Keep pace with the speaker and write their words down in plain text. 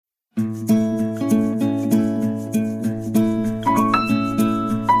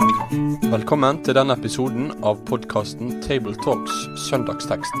Velkommen til denne episoden av podcasten Table Talks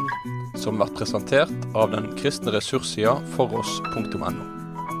Søndagsteksten, som blir presentert av den kristne ressurssida foross.no.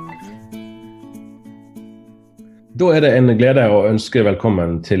 Da det en glede å ønske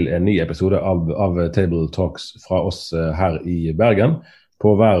velkommen til en ny episode av Table Talks fra oss her i Bergen.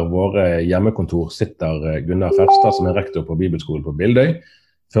 På hver våre hjemmekontor sitter Gunnar Ferstad, som rektor på Bibelskolen på Bildøy,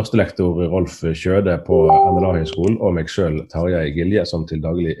 førstelektor Rolf Kjøde på Allehelgensdagen og meg selv, Tarjei Gilje, som til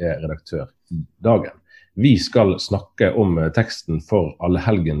daglig redaktør i Dagen. Vi skal snakke om teksten for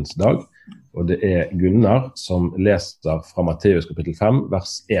Allehelgensdag, og det Gunnar som leser fra Matteus kapittel 5,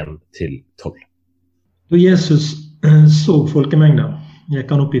 vers 1-12. Da Jesus så folkemengden,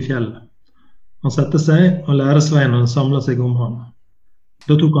 gikk han opp i fjellet. Han sette seg, og læresveinene samlet seg om han.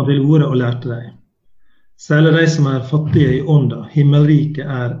 Da tok han til orde og lærte dem. Særlig de som fattige i ånda,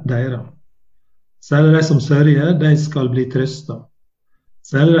 himmelriket deres. Særlig de som sørger, de skal bli trøstet.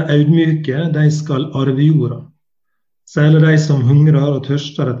 Særlig de audmyke, de skal arve jorda. Særlig de som hungrer og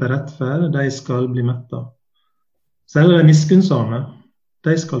tørster etter rettferd, de skal bli mettet. Særlig de miskunnsomme,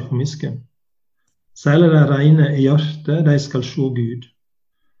 de skal få miskunn. Særlig de rene i hjertet, de skal se Gud.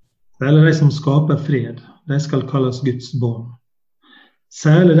 Særlig de som skaper fred, de skal kalles Guds barn.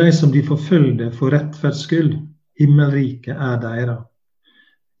 Særlig de som blir forfølgde for rettferds skyld, himmelriket deres.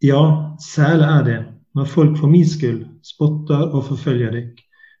 Ja, særlig det, når folk for min skyld spotter og forfølger dykk,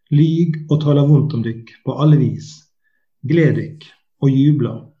 lyg og taler vondt om dykk på alle vis. Gled dykk og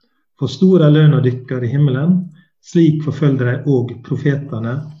jubler, for stor lønna dykker i himmelen, slik forfølger de og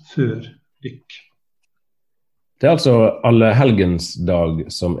profetene før dykk. Det altså Allehelgensdag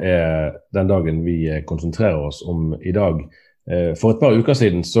som den dagen vi konsentrerer oss om i dag. For et par uker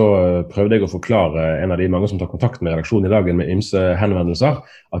siden så prøvde jeg å forklare en av de mange som tar kontakt med redaksjonen i dagen med ymse henvendelser,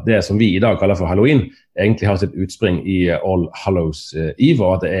 at det som vi i dag kaller for Halloween egentlig har sitt utspring i All Hallows Eve,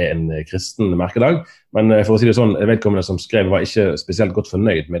 og at det en kristen merkedag. Men for å si det sånn, vedkommende som skrev var ikke spesielt godt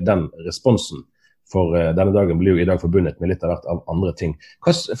fornøyd med den responsen, for denne dagen blir jo i dag forbundet med litt av hvert av andre ting.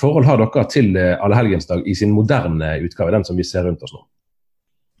 Hva forhold har dere til Allehelgensdag i sin moderne utgave, den som vi ser rundt oss nå?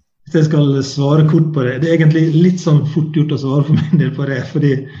 Hvis jeg skal svare kort på det, det egentlig litt sånn fort gjort å svare for min del på det, fordi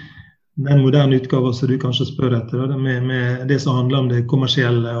den moderne utgaven som du kanskje spør etter, med det som handler om det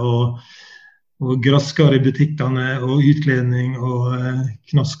kommersielle og grasker i butikkene og utkledning og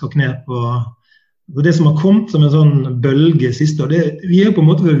knask og knep og det som har kommet som en sånn bølge siste år, vi på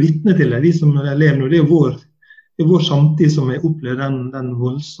en måte vært vitne til det, vi som lever nå, det vår samtid som har opplevd den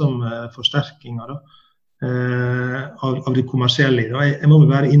voldsomme forsterkingen da. Av det kommersielle. Jeg må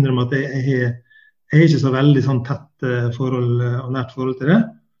bare innrømme at jeg er ikke så veldig sånn tett forhold og nært forhold til det.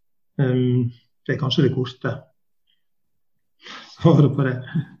 Det kanskje det korte. Svaret på det.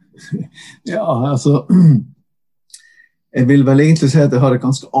 Ja, altså jeg vil vel egentlig si at jeg har et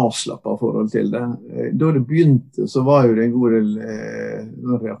ganske avslappet forhold til det. Da det begynte så var jo det en god del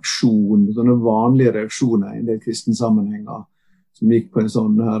reaksjon, sånne vanlige reaksjoner i en del kristne sammenhenger som gikk på en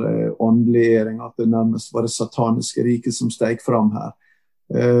sånn her åndeliggjering, at det nærmest var det sataniske riket som steg fram her.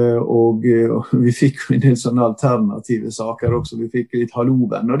 Og vi fikk jo en del sånne alternative saker også, vi fikk litt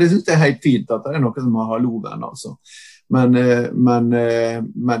halloven, og det synes jeg helt fint at det noe som har halloven altså. Men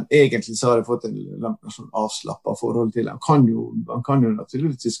egentlig så har jeg fått en sånn avslappet forhold til det. Man kan jo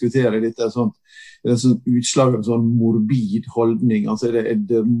naturligvis diskutere litt sånt, det sånn utslag av sånn morbid holdning, altså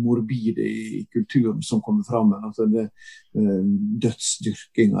det morbide i kulturen som kommer frem, altså det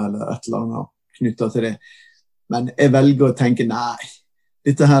dødsdyrking eller et eller annet knyttet til det. Men jeg velger å tenke, nei,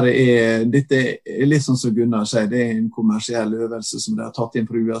 dette litt sånn som Gunnar sier, det en kommersiell øvelse som de har tatt inn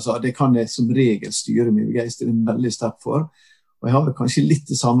fra USA. Det kan jeg som regel styre min begeistring veldig sterkt for. Og jeg har kanskje litt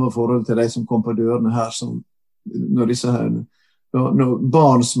det samme forhold til de som kom på dørene her, som når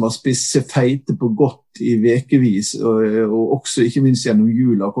barn som har spist seg feite på godt i vekevis, og også ikke minst gjennom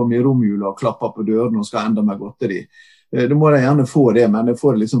jula, kommer i romjula og klapper på dørene og skal enda mer godteri. Da må de gjerne få det, men de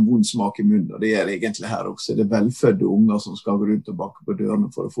får liksom vond smak i munnen, og det gjør egentlig her også. Det velfødde unger som skal gå rundt og banke på dørene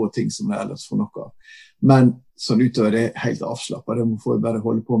for å få ting som de ellers får noe av. Men sånn utover det helt avslappet, det må få bare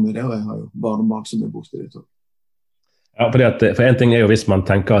holde på med det, og jeg har jo barnebarn som borte i det. Ja, for en ting jo hvis man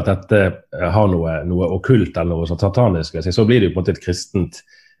tenker at dette har noe okkult eller noe satanisk, så blir det jo på en måte et kristent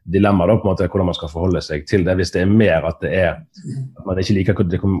dilemma da, på en måte, hvordan man skal forholde seg til det, hvis det mer at det at man ikke liker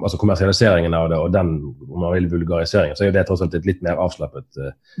altså kommersialiseringen av det, og den, om man vil vulgariseringen, så det tross alt et litt mer avslappet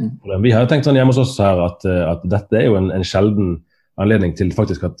problem. Vi har jo tenkt sånn hjemme hos oss her at dette jo en sjelden anledning til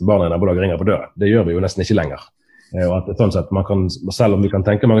faktisk at barna i nabolaget ringer på døren. Det gjør vi jo nesten ikke lenger. Og at sånn sett, man kan, selv om vi kan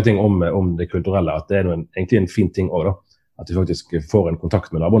tenke mange ting om det kulturelle, at det egentlig en fin ting også da, at vi faktisk får en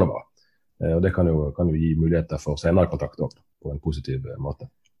kontakt med naboene våre. Og det kan jo gi muligheter for senere kontakt også, på en positiv måte.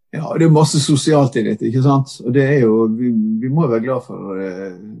 Ja, det er masse sosialt i dette, ikke sant? Og det er jo, vi må være glad for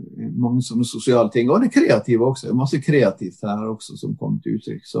mange sånne sosiale ting, og det kreative også. Det er masse kreativt her også som kommer til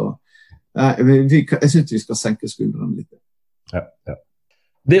uttrykk, så jeg synes vi skal senke skuldrene litt. Ja.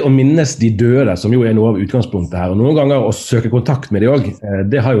 Det å minnes de døde, som jo er noe av utgangspunktet her, og noen ganger å søke kontakt med de også,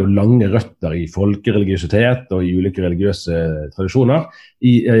 det har jo lange røtter i folkereligiøsitet og i ulike religiøse tradisjoner.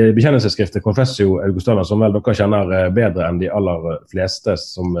 I bekjennelsesskriftet Confessio Augustana, som vel dere kjenner bedre enn de aller fleste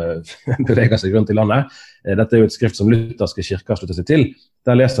som beveger seg rundt i landet, dette er jo et skrift som lutherske kirker slutter seg til,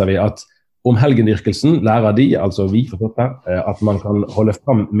 der leser vi at om helgendyrkelsen lærer de, altså vi forstått her, at man kan holde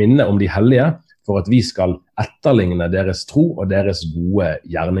frem minne om de hellige, for at vi skal etterligne deres tro og deres gode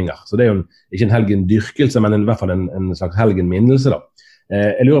gjerninger. Så det er jo ikke en helgendyrkelse, men i hvert fall en slags helgenminnelse da.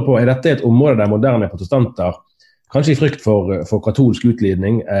 Jeg lurer på, dette et område der moderne protestanter, kanskje i frykt for katolsk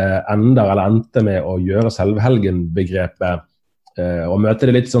utglidning, endte med å gjøre selve helgenbegrepet og møte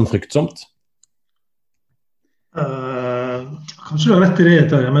det litt sånn fryktsomt? Kanskje du har rett i det,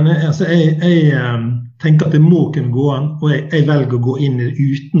 Terje, men jeg tenker at det må kunne gå an, og jeg velger å gå inn i det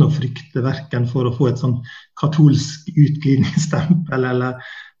uten å frykte hverken for å få et sånn katolsk utglidningsstempel eller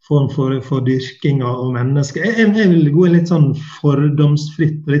form for dyrking av mennesker. Jeg vil gå inn litt sånn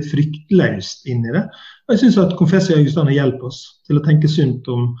fordomsfritt og litt fryktløst inn i det. Og jeg synes at Confessio Augustana hjelper oss til å tenke sunt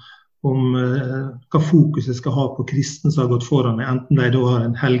om hva fokuset skal ha på kristne som har gått foran meg, enten de da har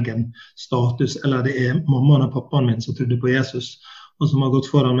en helgenstatus, eller det er mammaen og pappaen min som trodde på Jesus, og som har gått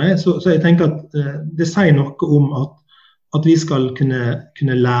foran meg. Så jeg tenker at det sier noe om at vi skal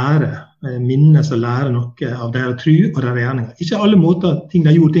kunne lære, minnes og lære noe av deres tro og deres gjerninger. Ikke alle måter ting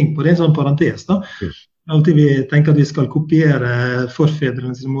de gjorde ting på, det er en sånn parentes da. Alltid vi tenker at vi skal kopiere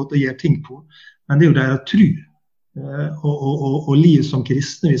forfedrenes måte å gjøre ting på, men det er jo deres tro. Og liv som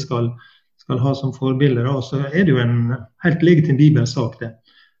kristne vi skal ha som forbilder, og så er det jo en helt legitim bibelsak det.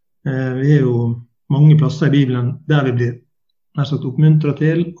 Vi er jo mange plasser i Bibelen der vi blir oppmuntret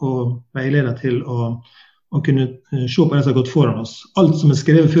til og veiledet til å kunne se på det som har gått foran oss. Alt som er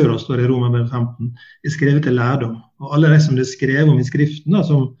skrevet før oss, står i Romerbrevet 15, er skrevet til lærdom. Og alle de som det er skrevet om i skriften, da,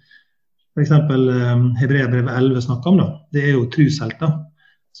 som for eksempel Hebreerbrevet 11 snakker om, da, det er jo troshelter.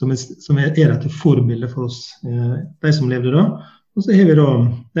 Som er dette forbildet for oss, de som levde da, og så har vi da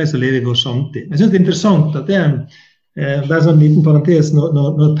de som lever i vår samtid. Jeg synes det er interessant at det er en sånn liten parentes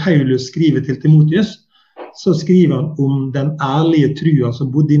når Paulus skriver til Timotheus, så skriver han om den ærlige trua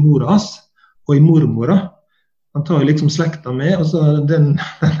som bodde i mora hans og i mormora. Han tar jo liksom slekta med, og så den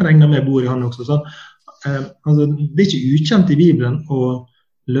regner med bor i han også. Sånn. Altså, det er ikke ukjent i Bibelen å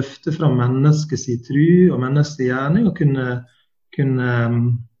løfte fram menneskets tru og menneskets gjerning og kunne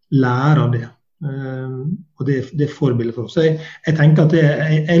lære av det. Og det er forbildet for oss. Så jeg tenker at det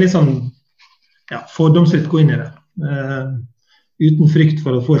er litt sånn fordomsfritt gå inn i det. Uten frykt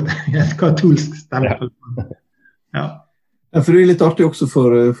for å få et katolsk stempel. Ja. For det er litt artig også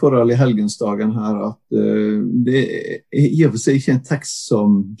for Allehelgensdagen her, at det er i og for seg ikke en tekst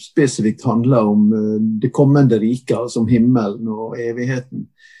som spesifikt handler om det kommende riket, som himmelen og evigheten,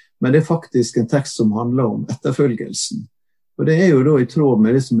 men det er faktisk en tekst som handler om etterfølgelsen. Og det er jo da i tråd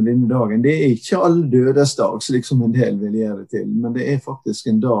med det som er denne dagen. Det er ikke alle dødes dag, slik som en del vil gjøre til, men det er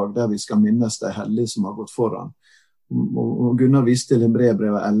faktisk en dag der vi skal minnes de hellige som har gått foran. Og Gunnar viste til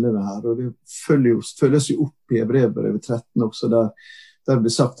Hebreerbrevet 11 her, og det følges jo opp i Hebreerbrevet 13 også, der det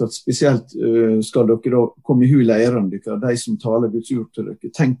blir sagt at spesielt skal dere da komme i hu leirene dere, de som taler Guds ord til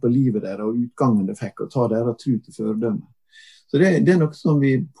dere. Tenk på livet dere og utgangen det fikk, og ta dere tro til førdømme. Så det er noe som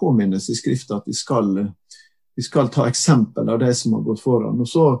vi påminnes i skriften, at vi skal ta eksempel av det som har gått foran. Og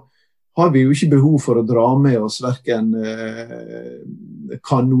så har vi jo ikke behov for å dra med oss hverken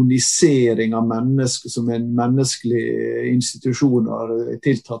kanonisering av mennesker som en menneskelig institusjon har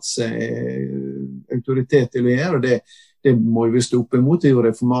tiltatt seg autoritet til å gjøre, og det må vi stå opp imot i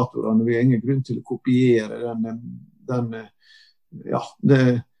reformatorene. Vi har ingen grunn til å kopiere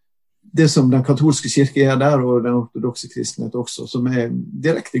det som den katolske kirke er der, og den ortodokse kristenhet også, som er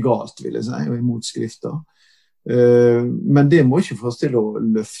direkte galt, vil jeg si, og imot skriften. Men det må ikke få oss til å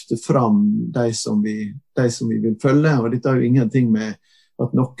løfte fram de som vi vil følge, og dette er jo ingenting med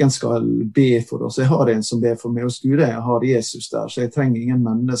at noen skal be for oss. Jeg har en som ber for meg hos Gud, jeg har Jesus der, så jeg trenger ingen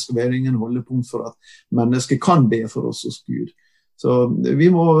mennesker, det er ingen holdepunkt for at mennesker kan be for oss hos Gud. Så vi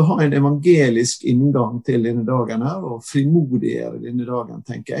må ha en evangelisk inngang til denne dagen her, og frimodigere denne dagen,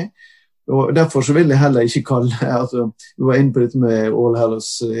 tenker jeg. Og derfor så vil jeg heller ikke kalle, vi var inne på dette med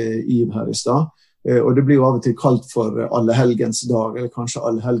Allehelgens Eve her i stad, og det blir jo av og til kalt for Allehelgensdag, eller kanskje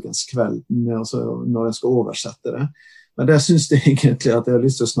Allehelgenskvelden, altså når jeg skal oversette det. Men der synes jeg egentlig at jeg har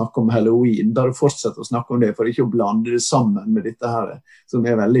lyst til å snakke om Halloween. Bare fortsette å snakke om det, for ikke å blande det sammen med dette her, som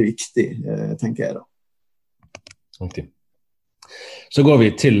veldig viktig, tenker jeg da. Okay. Så går vi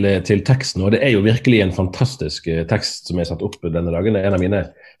til teksten, og det jo virkelig en fantastisk tekst som satt opp denne dagen. Det en av mine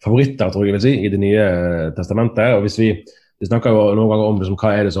favoritter, tror jeg vil si, i det nye testamentet. Og hvis vi snakker jo noen ganger om det, som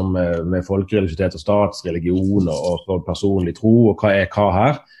hva det som med folkereligiositet og statsreligion og personlig tro, og hva hva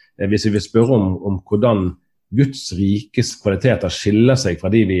her. Hvis vi vil spørre om hvordan Guds rikes kvaliteter skiller seg fra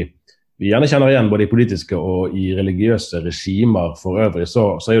de vi gjerne kjenner igjen, både i politiske og i religiøse regimer for øvrig,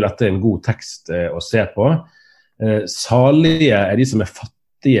 så jo dette en god tekst å se på. Salige de som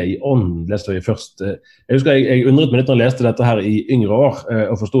fattige i ånd, leste vi først. Jeg husker jeg undret meg litt når jeg leste dette her i yngre år,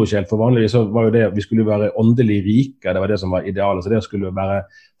 og forstod ikke helt, for vanligvis så var jo det, vi skulle være åndelig rike, det var det som var idealet, så det skulle være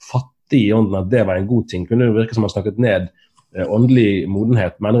fattig i ånden, at det var en god ting. Kunne det virke som man snakket ned åndelig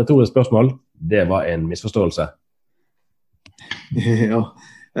modenhet, men retorisk spørsmål, det var en misforståelse. Ja,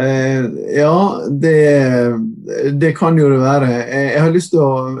 det kan jo det være. Jeg har lyst til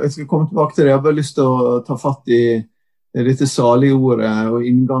jeg skal komme tilbake til det, jeg har bare lyst til å ta fatt i dette salige ordet og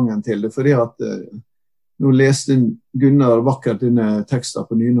inngangen til det, fordi at nå leste Gunnar vakkert denne teksten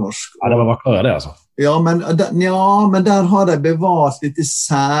på nynorsk. Ja, det var vakkere det altså. Ja, men der har de bevart dette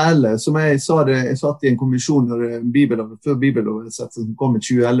sæle, som jeg sa det, jeg satt i en kommisjon før bibeloversettelsen kom i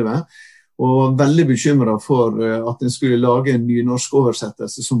 2011, og veldig bekymret for at en skulle lage en nynorsk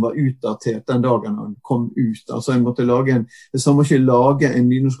oversettelse som var utdatert den dagen han kom ut. Altså jeg måtte så må ikke lage en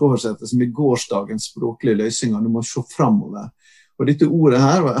nynorsk oversettelse med gårsdagens språklige løsninger, du må se fremover. Og dette ordet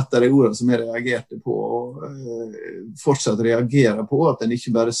her var et av de ordene som jeg reagerte på, og fortsatt reagerer på, at den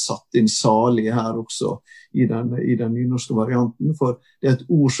ikke bare satt inn salig her også i den nynorske varianten, for det et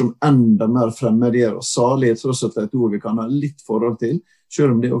ord som enda mer fremmedgjør, og salig tross alt et ord vi kan ha litt forhold til,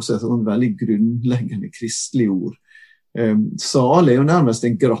 selv om det også et sånn veldig grunnleggende kristelig ord. Salig jo nærmest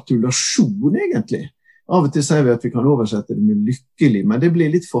en gratulasjon egentlig. Av og til sier vi at vi kan oversette det med lykkelig, men det blir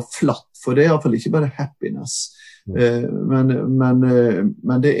litt for flatt, for det i hvert fall ikke bare happiness. Men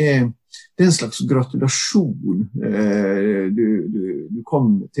det en slags gratulasjon du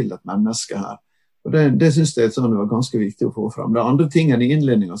kom til et menneske her. Og det synes jeg det var ganske viktig å få fram. Det andre tingen i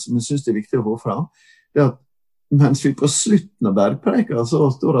innledningen som jeg synes det viktig å få fram, det at mens vi på slutten av bergpreken så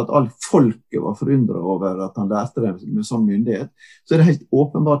står det at alt folket var forundret over at han lærte det med sånn myndighet, så det helt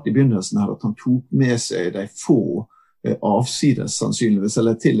åpenbart i begynnelsen her at han tok med seg de få avsides sannsynligvis,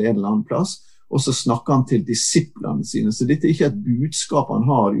 eller til en eller annen plass, og så snakker han til disiplene sine. Så dette ikke et budskap han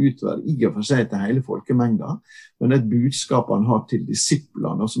har utover i og for seg til hele folkemengden, men et budskap han har til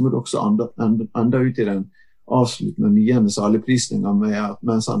disiplene, og så må det også enda ut i den avsluttende 9. saligprisningen med at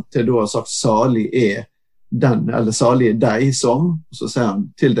mens han til da har sagt salig den, eller salige deg som, og så sier han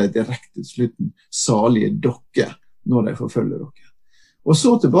til deg direkte til slutten, salige dere, når de forfølger dere. Og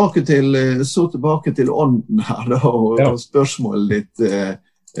så tilbake til ånden her da, og spørsmålet ditt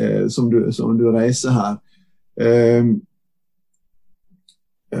som du reiser her.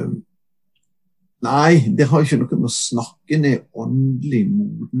 Nei, det har ikke noe med å snakke ned åndelig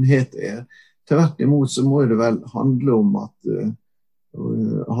modenhet Tvert imot så må det vel handle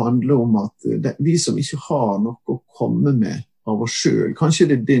om at vi som ikke har noe å komme med av oss selv, kanskje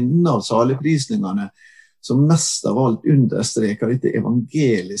det denne av saligprisningene som mest av alt understreker dette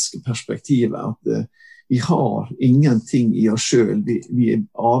evangeliske perspektivet, at vi har ingenting i oss selv, vi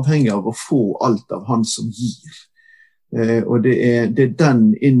avhengig av å få alt av han som gir. Og det den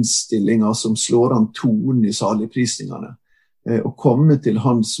innstillingen som slår an tonen i saligprisningene, å komme til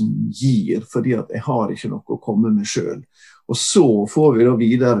han som gir, fordi at jeg har ikke noe å komme med selv. Og så får vi da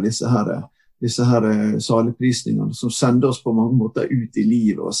videre disse her saligprisningene som sender oss på mange måter ut i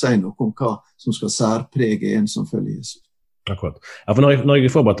livet og sier noe om hva som skal særprege en som følger Jesus. Akkurat. Ja, for når jeg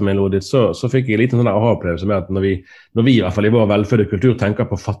forberedte meg Lodit, så fikk jeg en liten sånn aha-opplevelse med at når vi i hvert fall i vår velfødde kultur tenker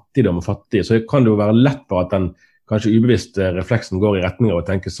på fattigdom og fattige, så kan det jo være lett på at den kanskje ubevisst refleksen går i retning av å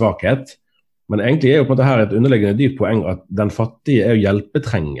tenke svakhet. Men egentlig jo på en måte her et underliggende dypt poeng at den fattige jo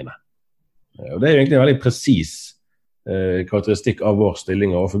hjelpetrengende. Og det jo egentlig en veldig presis karakteristikk av vår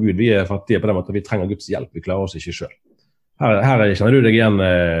stilling overfor Gud. Vi fattige på den måten at vi trenger Guds hjelp, vi klarer oss ikke selv. Her kjenner du deg igjen,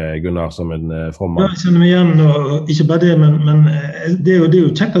 Gunnar, som en from mann? Ja, jeg kjenner meg igjen, og ikke bare det, men det er jo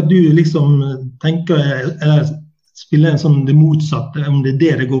kjekt at du liksom tenker, eller spiller en sånn det motsatte, om det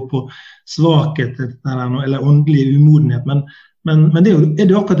det går på svakhet eller åndelig umodenhet, men det er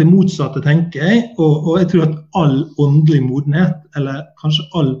jo akkurat det motsatte, tenker jeg, og jeg tror at all åndelig modenhet, eller kanskje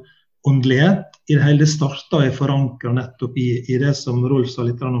all åndelighet, i det hele startet er forankret nettopp i det som Rolf sa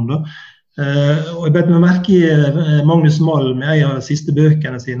litt om da. Og jeg bet meg merke i Magnus Malm, i en av de siste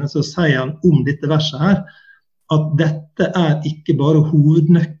bøkene sine, så sier han om dette verset her, at dette ikke bare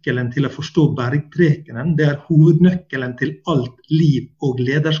hovednøkkelen til å forstå bergprekenen, det hovednøkkelen til alt liv og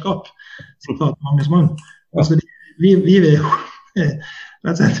lederskap. Sitat Magnus Mann. Altså, vi vil rett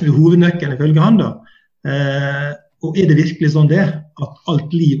og slett hovednøkkelen ifølge han da. Og det virkelig sånn det, at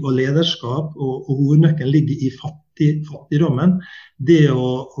alt liv og lederskap og hovednøkkelen ligger i fattigdommen, det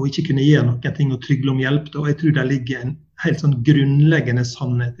å ikke kunne gjøre noen ting og trygle om hjelp, og jeg tror det ligger en helt sånn grunnleggende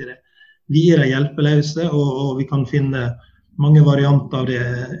sannhet i det. Vi de hjelpeløse, og vi kan finne mange varianter av det.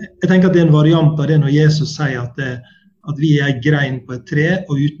 Jeg tenker at det en variant av det når Jesus sier at vi en grein på et tre,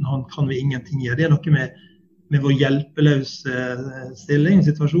 og uten han kan vi ingenting gjøre. Det noe med vår hjelpeløse stilling,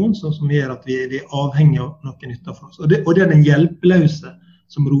 situasjon, som gjør at vi avhengig av noe nytt for oss. Og det den hjelpeløse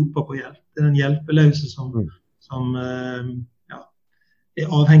som roper på hjelp. Det den hjelpeløse som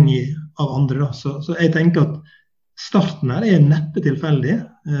avhengig av andre. Da. Så jeg tenker at starten her neppe tilfeldig.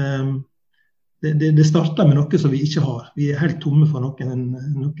 Det starter med noe som vi ikke har. Vi helt tomme for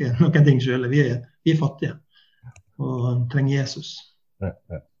noen ting selv. Vi fattige og trenger Jesus.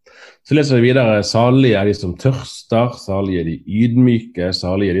 Så leser vi videre, salige de som tørster, salige de ydmyke,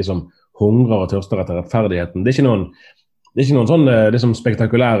 salige de som hungrer og tørster etter rettferdigheten. Det ikke noen sånn liksom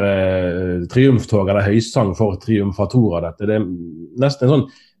spektakulære triumftog eller høysang for triumfatorer. Det nesten en sånn,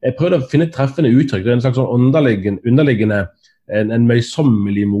 jeg prøvde å finne et treffende uttrykk, det en slags sånn underliggende en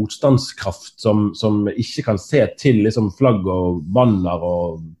møysommelig motstandskraft som ikke kan se til liksom flagg og banner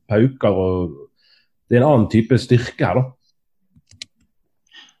og pauker, og det en annen type styrke her da.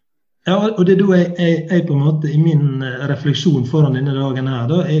 Ja, og det da jeg på en måte i min refleksjon foran denne dagen her,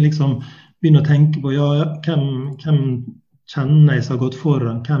 da liksom begynner å tenke på, hvem kjenner jeg som har gått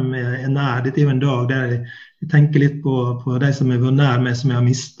foran, hvem nær. Dette jo en dag der jeg tenker litt på de som vært nær meg, som jeg har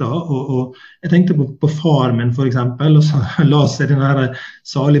mistet, og jeg tenkte på far min for eksempel, og så la seg den her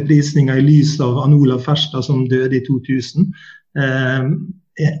saligprisningen i lys av Olav Ferstad som døde i 2000.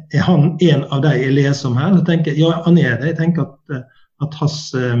 Han en av de jeg leser om her? Så tenker jeg, ja, han det. Jeg tenker at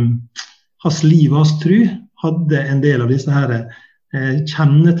hans liv, hans tro, hadde en del av disse her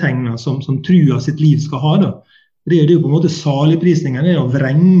kjennetegnene som trua sitt liv skal ha da. Det jo på en måte saligprisningen, det å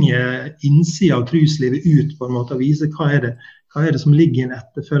vrenge innsida av truslivet ut på en måte, og vise hva det som ligger i en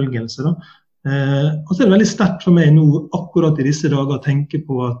etterfølgelse. Da. Og så det veldig sterkt for meg nå, akkurat i disse dager, å tenke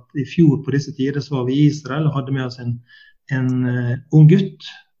på at i fjor på disse tider så var vi i Israel og hadde med oss en ung gutt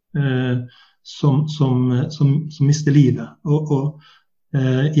som mistet livet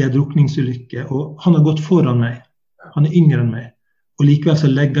i en drukningsulykke. Og han har gått foran meg, han yngre enn meg. Og likevel så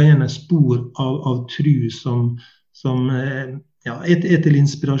legger jeg igjen en spor av tro som til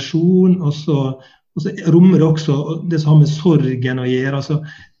inspirasjon, og så rommer det også det som har med sorgen å gjøre. Altså,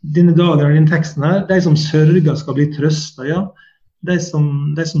 denne dagen og denne teksten her, de som sørger skal bli trøstet, ja. De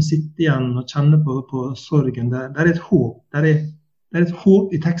som sitter igjen og kjenner på sorgen, det et håp. Det et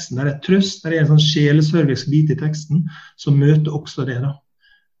håp i teksten, det et trøst, det en sånn sjelesørgisk bit i teksten som møter også det da.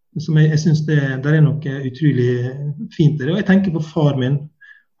 Som jeg synes det noe utrolig fint i det. Og jeg tenker på far min,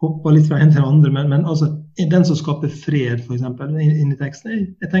 hopper litt fra en til andre, men altså, den som skaper fred, for eksempel, inn i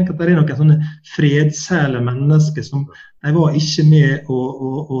teksten, jeg tenker at det noen sånne fredsæle mennesker som, de var ikke med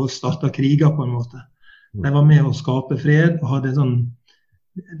å starte kriger på en måte. De var med å skape fred, og hadde sånn,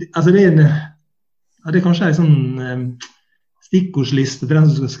 altså det kanskje en sånn stikkordsliste til den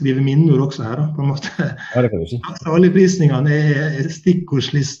som skal skrive minneord også her, da, på en måte. Ja, det kan du si. Saligprisningene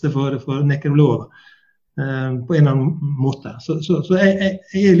stikkordsliste for nekrologer på en eller annen måte. Så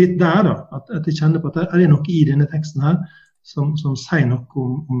jeg litt der da, at jeg kjenner på at det noe i denne teksten her som sier noe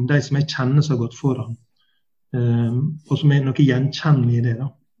om de som jeg kjenner som har gått foran, og som noe gjenkjennelig i det da.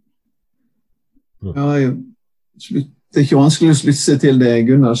 Ja, det ikke vanskelig å slutte seg til det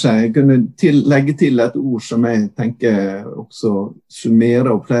Gunnar sier. Jeg kunne legge til et ord som jeg tenker også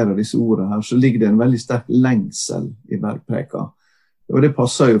summerer opp flere av disse ordene her, så ligger det en veldig sterk lengsel i bergpreka. Og det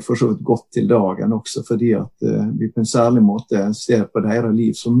passer jo for så vidt godt til dagen også, fordi at vi på en særlig måte ser på deres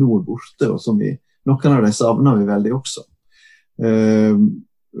liv som nå borte, og som noen av de savner vi veldig også.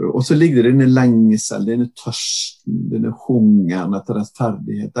 Og så ligger det denne lengsel, denne tørsten, denne hungeren etter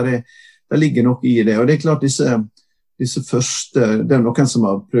rettferdighet. Det ligger noe i det, og det klart disse første, det noen som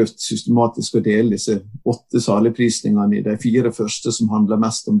har prøvd systematisk å dele disse 8 saligprisningene i de 4 første som handler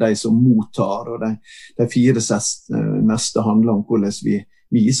mest om de som mottar, og de 4 neste handler om hvordan vi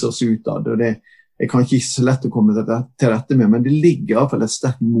viser oss utad, og det kan ikke så lett å komme til rette med, men det ligger i hvert fall et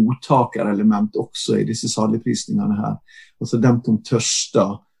sterkt mottakerelement også i disse saligprisningene her. Altså dem som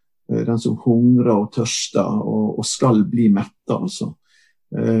tørster, den som hungrer og tørster og skal bli mettet, altså.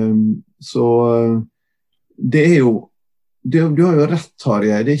 Så det jo du har jo rett,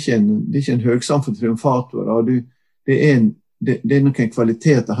 Tarjei, det er ikke en høgsamfunn triumfator, og det er noen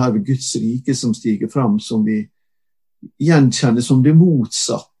kvaliteter her ved Guds rike som stiger fram, som vi gjenkjenner som det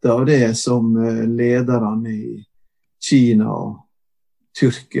motsatte av det som lederne i Kina og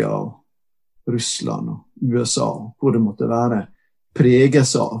Tyrkia og Russland og USA, hvor det måtte være,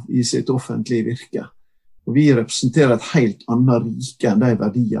 preges av i sitt offentlige virke. Og vi representerer et helt annet rike enn de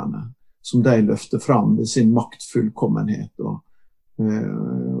verdiene som de løfter fram ved sin maktfullkommenhet og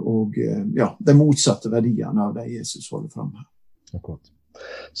de motsatte verdiene av det Jesus holder fram her. Akkurat.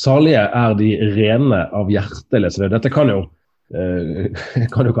 Salige de rene av hjerte, leser det. Dette kan jo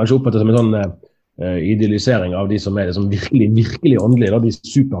kanskje oppfattes som en sånn idealisering av de som liksom virkelig åndelige, de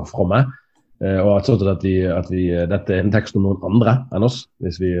superfromme, og at dette en tekst om noen andre enn oss,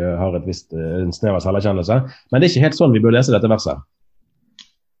 hvis vi har en snev av selverkjennelse. Men det ikke helt sånn vi bør lese dette verset.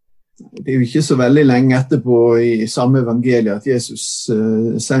 Det jo ikke så veldig lenge etterpå i samme evangelie at Jesus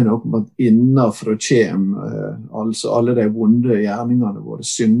sier noe om at innenfra altså alle de vonde gjerningene våre,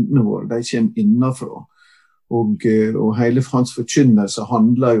 syndene våre, de kommer innenfra. Og hele hans forkynnelse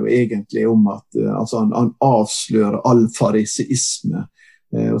handler jo egentlig om at han avslører all fariseisme,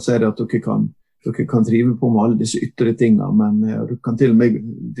 og sier at dere kan drive på med alle disse ytre tingene, men du kan til og med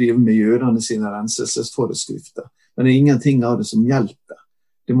drive med jødene sine renselsesforeskrifter. Men det ingenting av det som hjelper.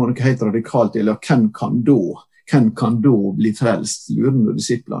 Det må noe helt radikalt til, hvem kan da bli frelst, lurer noen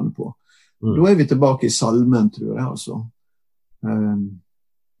disiplene på. Da vi tilbake i salmen, tror jeg, altså.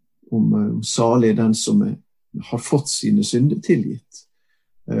 Om salig den som har fått sine synder tilgitt,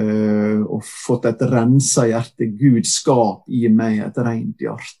 og fått et renset hjerte. Gud skap i meg et rent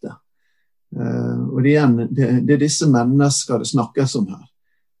hjerte. Og det disse mennesker det snakkes om her.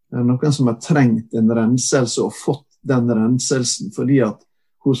 Det noen som har trengt en renselse og fått den renselsen, fordi at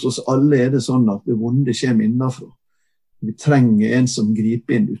hos oss alle det sånn at det vonde kommer innenfra. Vi trenger en som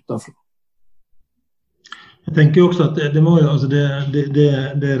griper inn utenfra. Jeg tenker også at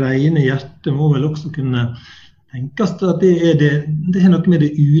det rene hjertet må vel også kunne tenkes at det noe med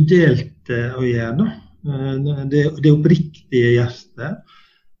det udelte å gjøre. Det oppriktige hjertet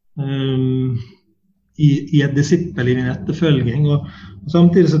i et disippel i en etterfølging. Og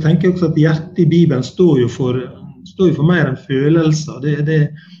samtidig så tenker jeg også at hjertet i Bibelen står jo for mer enn følelser. Det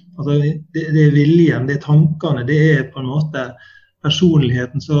viljen, det tankene, det på en måte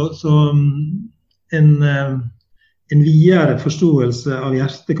personligheten. Så en videre forståelse av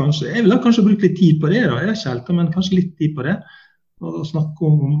hjertet kanskje. Jeg vil kanskje bruke litt tid på det da, jeg ikke helt, men kanskje litt tid på det. Og snakke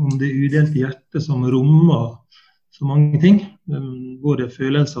om det udelte hjertet som rommer så mange ting. Både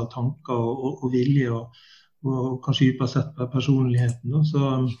følelser, tanker og vilje, og kanskje dypere sett på personligheten. Da. Så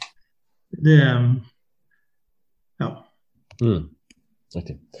det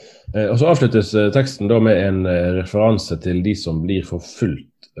Riktig. Og så avsluttes teksten da med en referanse til de som blir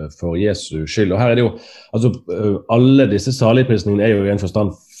forfulgt for Jesu skyld. Og her det jo, alle disse saligprisningene jo i en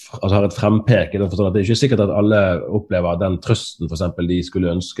forstand, har et frempek i den forstand at det ikke sikkert at alle opplever den trøsten for eksempel de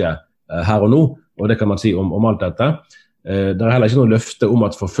skulle ønske her og nå, og det kan man si om alt dette. Det heller ikke noe løfte om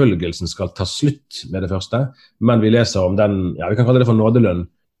at forfølgelsen skal ta slutt med det første, men vi leser om den, vi kan kalle det for nådelønn,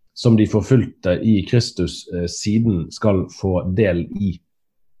 som de forfulgte i Kristus siden skal få del i.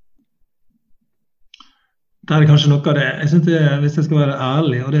 Det kanskje noe av det. Jeg synes hvis jeg skal være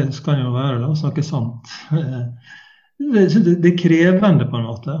ærlig, og det skal jo være, å snakke sant. Det krevende på en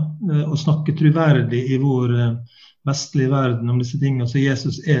måte, å snakke troverdig i vår vestlige verden om disse tingene, så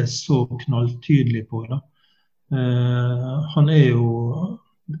Jesus så knalltydelig på det. Han jo,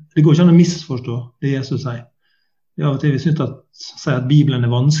 det går ikke an å misforstå det Jesus sier. Av og til vi synes at Bibelen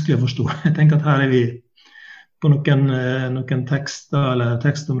vanskelig å forstå. Jeg tenker at her vi på noen tekster eller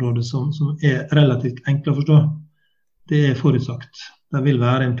tekstområder som relativt enkle å forstå. Det forutsagt. Det vil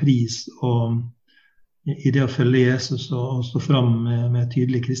være en pris i det å følge Jesus og stå fram med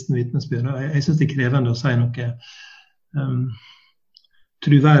tydelig kristen vitnesbyrd. Jeg synes det krevende å si noe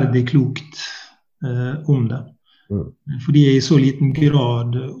troverdig klokt om det. Fordi jeg i så liten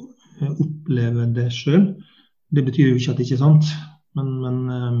grad opplever det selv. Det betyr jo ikke at det ikke sant, men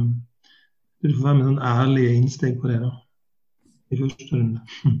du får være med sånn ærlige innsteg på det da, i første runde.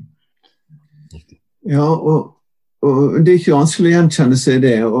 Ja, og det ikke vanskelig å gjenkjenne seg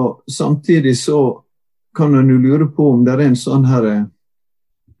det, og samtidig så kan man jo lure på om det en sånn her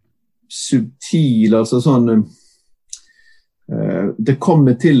subtil, altså sånn det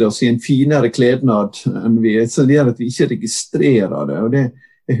kommer til oss i en finere klednad enn så det at vi ikke registrerer det, og det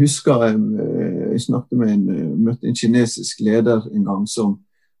jeg husker jeg snakket møtte en kinesisk leder en gang som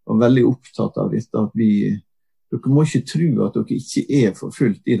var veldig opptatt av dette, at dere må ikke tro at dere ikke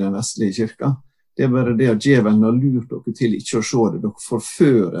forfulgt i den vestlige kirka, Det bare det at djevelen har lurt dere til ikke å se det.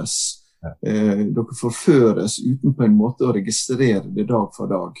 Dere forføres uten på en måte å registrere det dag for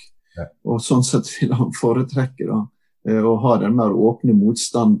dag. Og sånn sett vil han foretrekke da, å ha den mer åpne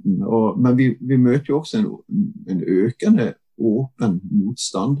motstanden. Men vi møter jo også en økende åpen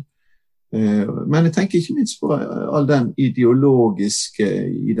motstand. Men jeg tenker ikke minst på all den ideologiske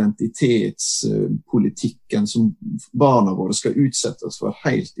identitetspolitikken som barna våre skal utsettes for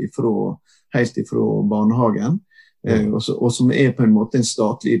helt ifra barnehagen, og som på en måte en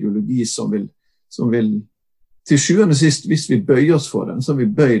statlig ideologi som vil til sjuende og sist, hvis vi bøyer oss for den, så har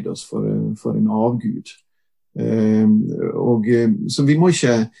vi bøyd oss for en avgud. Så vi må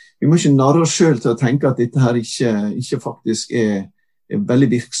ikke narre oss selv til å tenke at dette her ikke faktisk er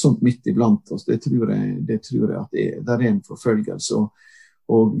veldig virksomt midt iblant oss. Det tror jeg at det er en forfølgelse.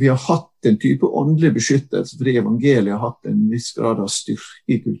 Og vi har hatt en type åndelig beskyttelse, fordi evangeliet har hatt en viss grad av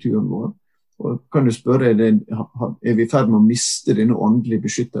styrke i kulturen vår. Og kan du spørre, er vi i ferd med å miste denne åndelige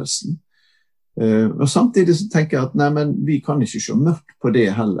beskyttelsen? Og samtidig så tenker jeg at nei, men vi kan ikke se mørkt på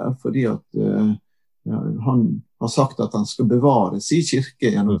det heller, fordi at han har sagt at han skal bevare sin kirke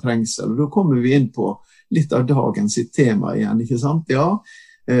gjennom trengsel. Og da kommer vi inn på litt av dagens tema igjen, ikke sant? Ja,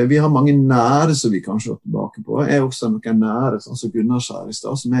 vi har mange nære som vi kan se tilbake på. Jeg er også noen nære, sånn som Gunnar sa i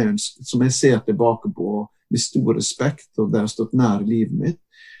sted, som jeg ser tilbake på med stor respekt, og det har stått nær livet mitt.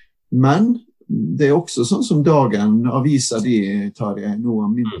 Men det er også sånn som dagen, aviser de tar jeg nå har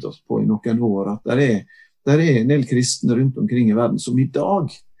minnet oss på i noen år, at det er en del kristne rundt omkring i verden som i dag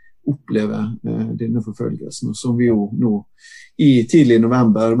opplever denne forfølgelsen, og som vi jo nå i tidlig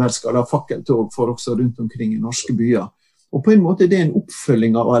november vel skal ha fakkeltog for også rundt omkring i norske byer. Og på en måte det er en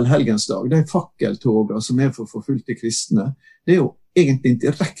oppfølging av Allehelgensdag. De fakkeltogene som er for forfulgte kristne, det er jo egentlig en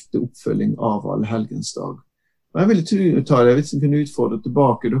direkte oppfølging av Allehelgensdag. Og jeg ville tro, hvis jeg kunne utfordre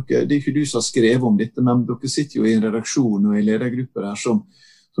tilbake, det er ikke du som har skrevet om dette, men dere sitter jo i en redaksjon og i ledergrupper der som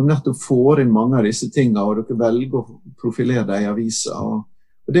nettopp får inn mange av disse tingene, og dere velger å profilere det i aviser. Og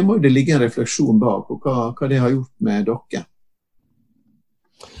det må jo det ligge en refleksjon bak, og hva det har gjort med dere.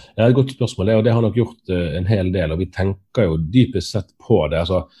 Ja, et godt spørsmål, og det har nok gjort en hel del, og vi tenker jo dypest sett på det,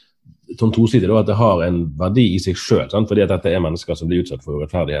 altså som tosidig da, at det har en verdi i seg selv, sant? Fordi at dette er mennesker som blir utsatt for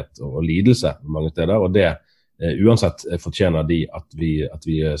urettferdighet og lidelse mange steder, og det uansett fortjener de at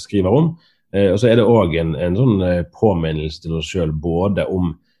vi skriver om. Og så er det også en sånn påminnelse til oss selv, både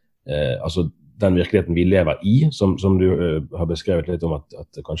om altså den virkeligheten vi lever i, som du har beskrevet litt om at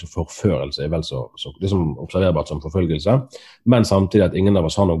kanskje forførelse er vel så liksom observerbart som forfølgelse, men samtidig at ingen av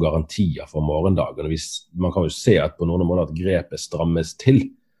oss har noen garantier for morgendagen. Man kan jo se at på noen måter at grepet strammes til,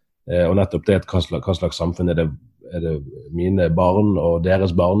 og nettopp det hva slags samfunn er det mine barn og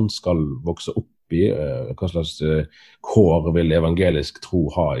deres barn skal vokse opp i, hva slags kår vil evangelisk tro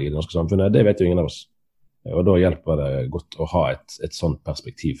ha i det norske samfunnet, det vet jo ingen av oss. Og da hjelper det godt å ha et sånt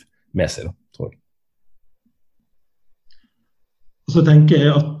perspektiv med seg, da, tror jeg. Og så tenker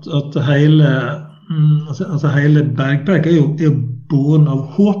jeg at hele bergpreik er jo båren av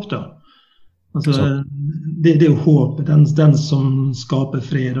håp, da. Altså, det er jo håp, den som skaper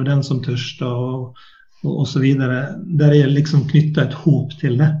fred, og den som tørster, og så videre. Der er liksom knyttet et håp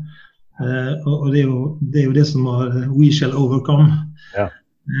til det. Og det er jo det som var We Shall Overcome. Ja.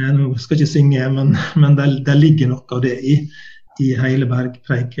 Nå skal jeg ikke synge, men der ligger noe av det i hele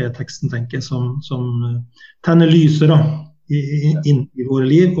bergpreik-teksten, tenker jeg, som tenner lyset da, inn i våre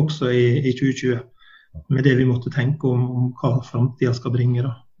liv, også i 2020, med det vi måtte tenke om hva fremtiden skal bringe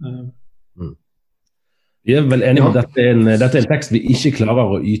da. Vi er vel enige om at dette er en tekst vi ikke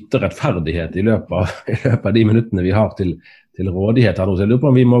klarer å yte rettferdighet i løpet av de minuttene vi har til rådighet her nå. Så jeg lurer på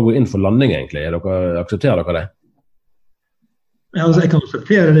om vi må gå inn for landing egentlig. Aksepterer dere det? Ja, altså jeg kan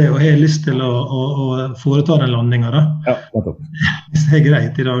akseptere det, og jeg har lyst til å foreta den landingen da. Ja, nettopp. Hvis det er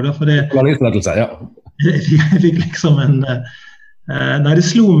greit i dag da, for det... Landingslettelse, ja. Jeg fikk liksom nei, det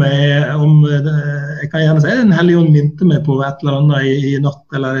slo meg om, jeg kan gjerne si, Den hellige ånd minte meg på et eller annet i natt,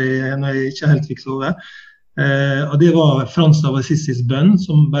 eller når jeg ikke helt fikk sove. Og det var Frans av Assissis bønn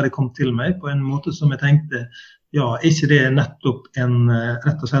som bare kom til meg på en måte som jeg tenkte, ja, er ikke det nettopp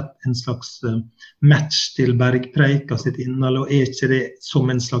rett og slett en slags match til bergpreika sitt innhold, og er ikke det som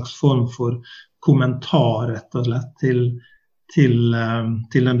en slags form for kommentar rett og slett til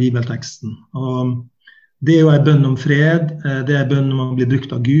den bibelteksten. Og det er jo en bønn om fred, det er en bønn om å bli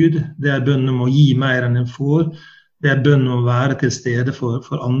brukt av Gud, det er en bønn om å gi mer enn en får, det er en bønn om å være til stede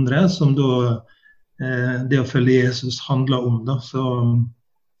for andre, som da det å følge Jesus handler om. Da. Så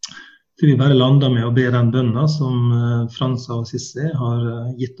tror vi bare lander med å be den bønnen som Frans av Assisi har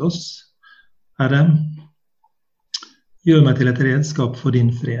gitt oss. Herre, gjør meg til et redskap for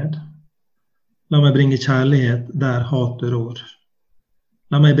din fred. La meg bringe kjærlighet der hatet rår.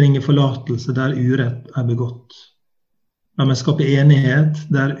 La meg bringe forlatelse der urett begått. La meg skape enighet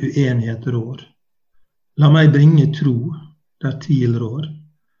der uenighet rår. La meg bringe tro der tvil rår.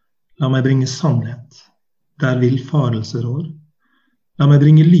 La meg bringe sannhet der villfarelse rår. La meg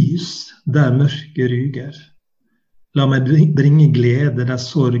bringe lys der mørke ryger. La meg bringe glede der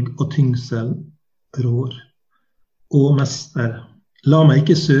sorg og tyngsel rår. Å, Mester, la meg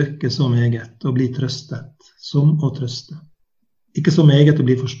ikke søke så meget og bli trøstet som å trøste. Ikke så meget å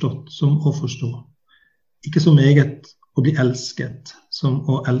bli forstått som å forstå. Ikke så meget å bli elsket som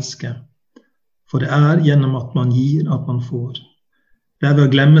å elske. For det gjennom at man gir at man får. Det ved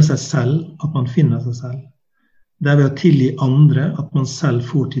å glemme seg selv at man finner seg selv. Det ved å tilgi andre at man selv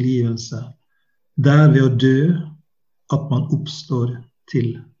får tilgivelse. Det ved å dø at man oppstår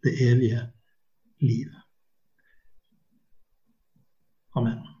til det evige liv.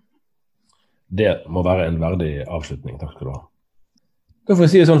 Amen. Det må være en verdig avslutning. Takk skal du ha. Da får vi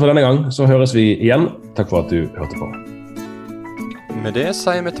si det sånn for denne gang, så høres vi igjen. Takk for at du hørte på. Med det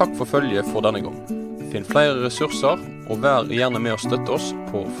sier vi takk for følget for denne gang. Finn flere ressurser, og vær gjerne med å støtte oss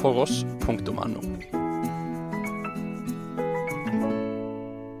på foross.no.